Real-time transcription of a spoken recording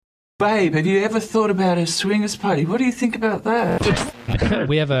Babe, have you ever thought about a swingers party? What do you think about that?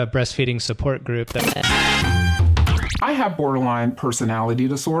 We have a breastfeeding support group that... I have borderline personality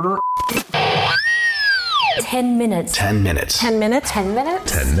disorder. 10 minutes. 10 minutes. 10 minutes. 10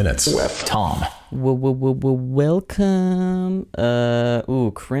 minutes. 10 minutes with Tom. Welcome.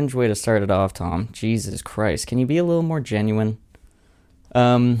 Cringe way to start it off, Tom. Jesus Christ. Can you be a little more genuine?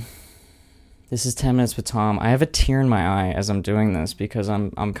 This is 10 minutes with Tom. I have a tear in my eye as I'm doing this because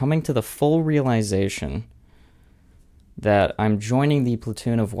I'm coming to the full realization that I'm joining the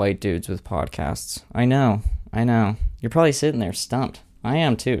platoon of white dudes with podcasts. I know. You're probably sitting there stumped. I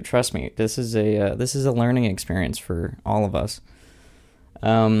am too. Trust me. This is a learning experience for all of us.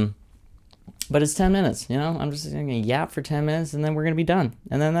 But it's 10 minutes, you know? I'm just going to yap for 10 minutes and then we're going to be done.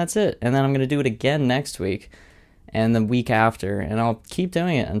 And then that's it. And then I'm going to do it again next week and the week after, and I'll keep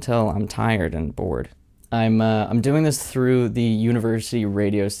doing it until I'm tired and bored. I'm doing this through the university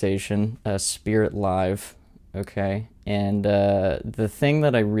radio station, Spirit Live, okay? And the thing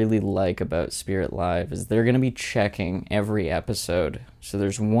that I really like about Spirit Live is they're going to be checking every episode. So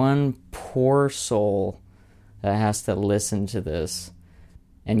there's one poor soul that has to listen to this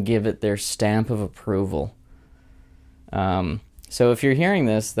and give it their stamp of approval. So if you're hearing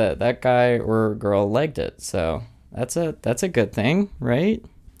this, that guy or girl liked it. So that's a good thing, right?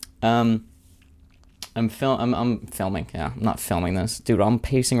 I'm filming. Yeah, I'm not filming this. Dude, I'm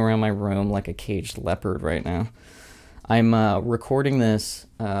pacing around my room like a caged leopard right now. I'm recording this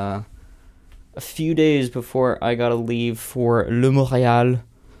a few days before I gotta leave for Le Montreal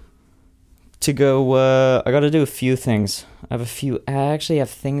to go. I gotta do a few things. I actually have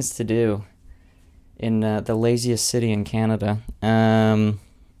things to do in the laziest city in Canada.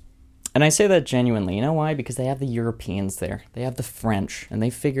 And I say that genuinely. You know why? Because they have the Europeans there. They have the French, and they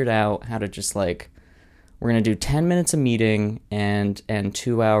figured out how to just like, we're gonna do 10 minutes of meeting and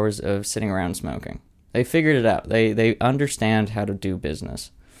 2 hours of sitting around smoking. They figured it out. They understand how to do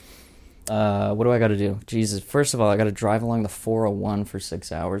business. What do I got to do? Jesus. First of all, I got to drive along the 401 for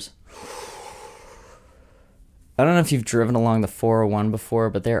 6 hours. I don't know if you've driven along the 401 before,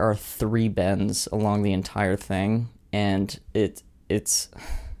 but there are 3 bends along the entire thing, and it's...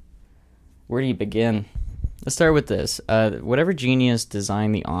 Where do you begin? Let's start with this. Whatever genius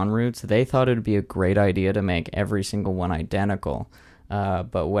designed the en routes, they thought it would be a great idea to make every single one identical.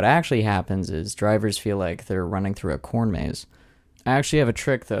 But what actually happens is drivers feel like they're running through a corn maze. I actually have a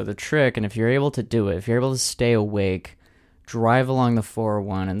trick, though. The trick, and if you're able to do it, if you're able to stay awake, drive along the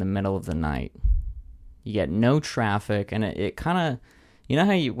 401 in the middle of the night. You get no traffic, and it kind of... You know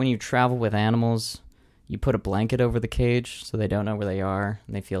how when you travel with animals, you put a blanket over the cage so they don't know where they are,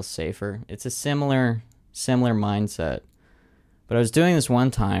 and they feel safer? It's a similar mindset. But I was doing this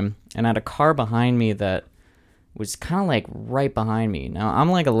one time, and I had a car behind me that was kind of like right behind me. Now,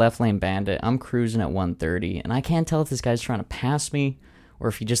 I'm like a left lane bandit. I'm cruising at 130, and I can't tell if this guy's trying to pass me or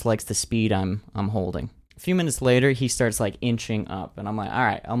if he just likes the speed I'm holding. A few minutes later, he starts like inching up, and I'm like, all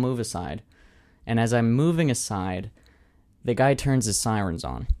right, I'll move aside. And as I'm moving aside, the guy turns his sirens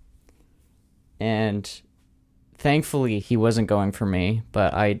on. And thankfully, he wasn't going for me,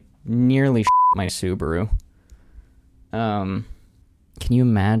 but I nearly my Subaru. Can you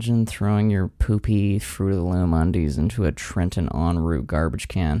imagine throwing your poopy Fruit of the Loom undies into a Trenton en route garbage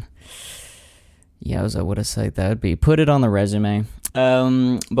can? Yowza, what a sight that would be. Put it on the resume.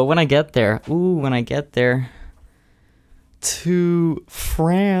 But when I get there to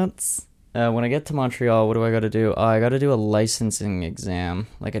France, when I get to Montreal, what do I got to do? I got to do a licensing exam,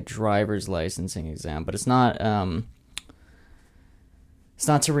 like a driver's licensing exam, but it's not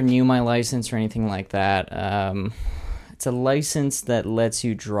to renew my license or anything like that. It's a license that lets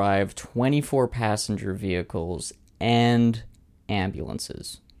you drive 24 passenger vehicles and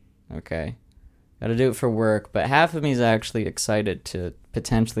ambulances. Okay? Gotta do it for work, but half of me is actually excited to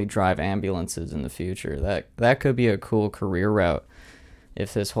potentially drive ambulances in the future. That could be a cool career route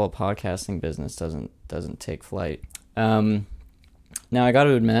if this whole podcasting business doesn't take flight. Now, I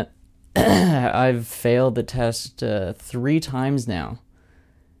gotta admit, I've failed the test 3 times now.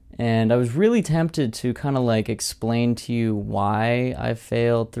 And I was really tempted to kind of like explain to you why I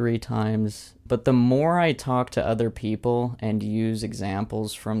failed 3 times. But the more I talk to other people and use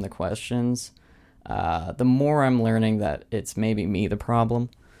examples from the questions, the more I'm learning that it's maybe me the problem.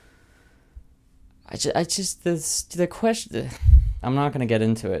 The question... I'm not going to get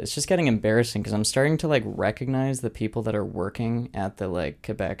into it. It's just getting embarrassing because I'm starting to like recognize the people that are working at the like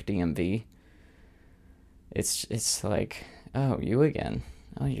Quebec DMV. It's like, oh, you again.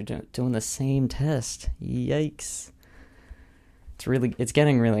 Oh, you're doing the same test. Yikes. It's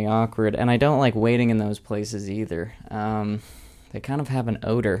getting really awkward, and I don't like waiting in those places either. They kind of have an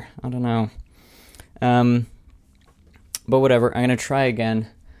odor. I don't know. But whatever. I'm going to try again.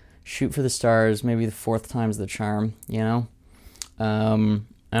 Shoot for the stars. Maybe the fourth time's the charm, you know? I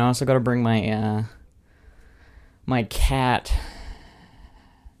also got to bring my my cat,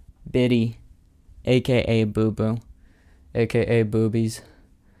 Biddy, a.k.a. Boo Boo, a.k.a. Boobies,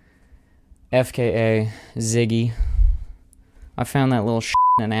 FKA Ziggy. I found that little shit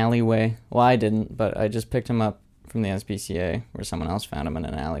in an alleyway. Well, I didn't, but I just picked him up from the SPCA, where someone else found him in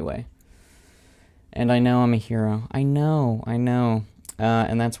an alleyway. And I know I'm a hero. I know.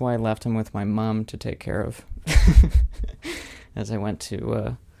 And that's why I left him with my mom to take care of as I went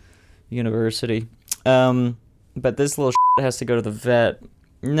to university. But this little shit has to go to the vet.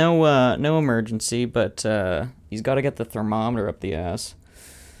 No emergency, but he's got to get the thermometer up the ass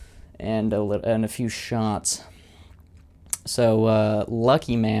and a few shots. So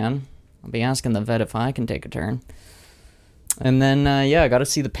lucky man. I'll be asking the vet if I can take a turn. And then, I got to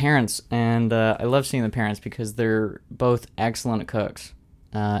see the parents, and I love seeing the parents because they're both excellent cooks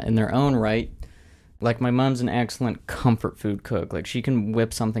in their own right. Like, my mom's an excellent comfort food cook. Like, she can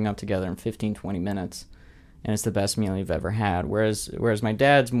whip something up together in 15, 20 minutes, and it's the best meal you've ever had. Whereas my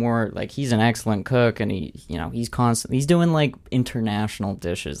dad's more, like, he's an excellent cook, and he's doing, like, international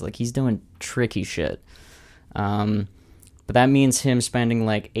dishes. Like, he's doing tricky shit. But that means him spending,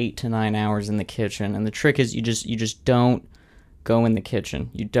 like, 8 to 9 hours in the kitchen, and the trick is you just don't go in the kitchen.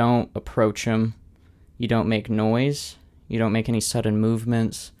 You don't approach him. You don't make noise. You don't make any sudden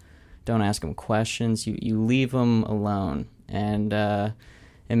movements. Don't ask him questions. You leave him alone. And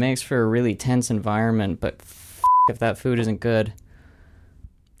it makes for a really tense environment, but if that food isn't good.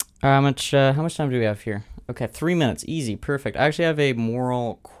 How much time do we have here? Okay, 3 minutes. Easy. Perfect. I actually have a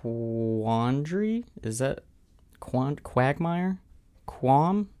moral quandary. Is that quagmire?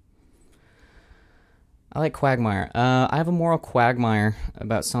 Qualm? I like quagmire. I have a moral quagmire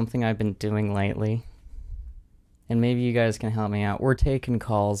about something I've been doing lately. And maybe you guys can help me out. We're taking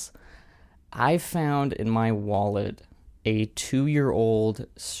calls. I found in my wallet a 2-year-old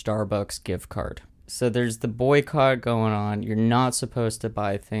Starbucks gift card. So there's the boycott going on. You're not supposed to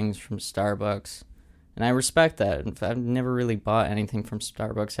buy things from Starbucks. And I respect that. In fact, I've never really bought anything from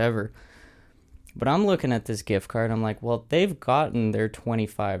Starbucks ever. But I'm looking at this gift card. I'm like, well, they've gotten their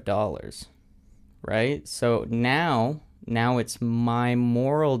 $25. Right? So now it's my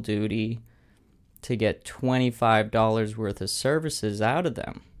moral duty to get $25 worth of services out of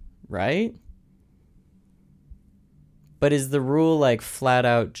them, right? But is the rule like flat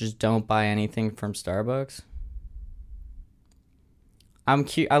out just don't buy anything from Starbucks? I'm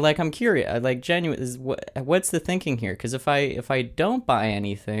curious. I like genuine. What's the thinking here? Because if I don't buy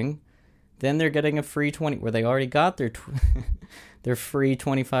anything, then they're getting a free 20 where they already got their their free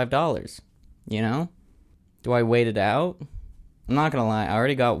 $25. You know? Do I wait it out? I'm not going to lie. I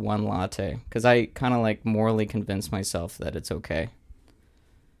already got one latte because I kind of like morally convinced myself that it's okay.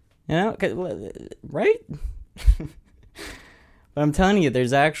 You know? Right? But I'm telling you,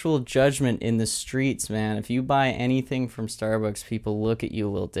 there's actual judgment in the streets, man. If you buy anything from Starbucks, people look at you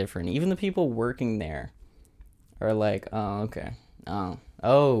a little different. Even the people working there are like, oh, okay.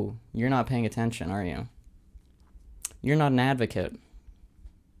 Oh, you're not paying attention, are you? You're not an advocate.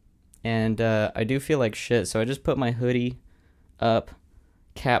 And I do feel like shit, so I just put my hoodie up,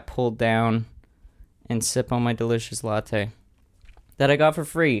 cap pulled down, and sip on my delicious latte. That I got for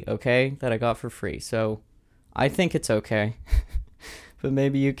free, okay? That I got for free. So I think it's okay. But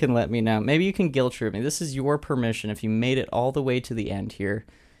maybe you can let me know. Maybe you can guilt trip me. This is your permission. If you made it all the way to the end here,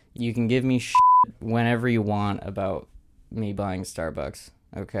 you can give me shit whenever you want about me buying Starbucks.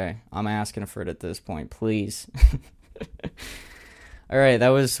 Okay? I'm asking for it at this point. Please. All right,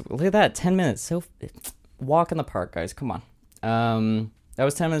 look at that, 10 minutes. So, walk in the park, guys. Come on. That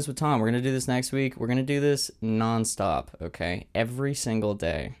was 10 minutes with Tom. We're going to do this next week. We're going to do this nonstop, okay? Every single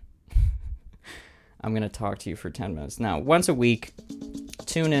day. I'm going to talk to you for 10 minutes. Now, once a week,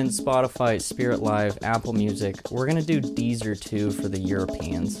 tune in Spotify, Spirit Live, Apple Music. We're going to do Deezer, too, for the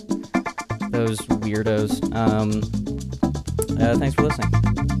Europeans. Those weirdos. Thanks for listening.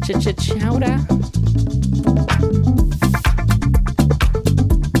 Chowda.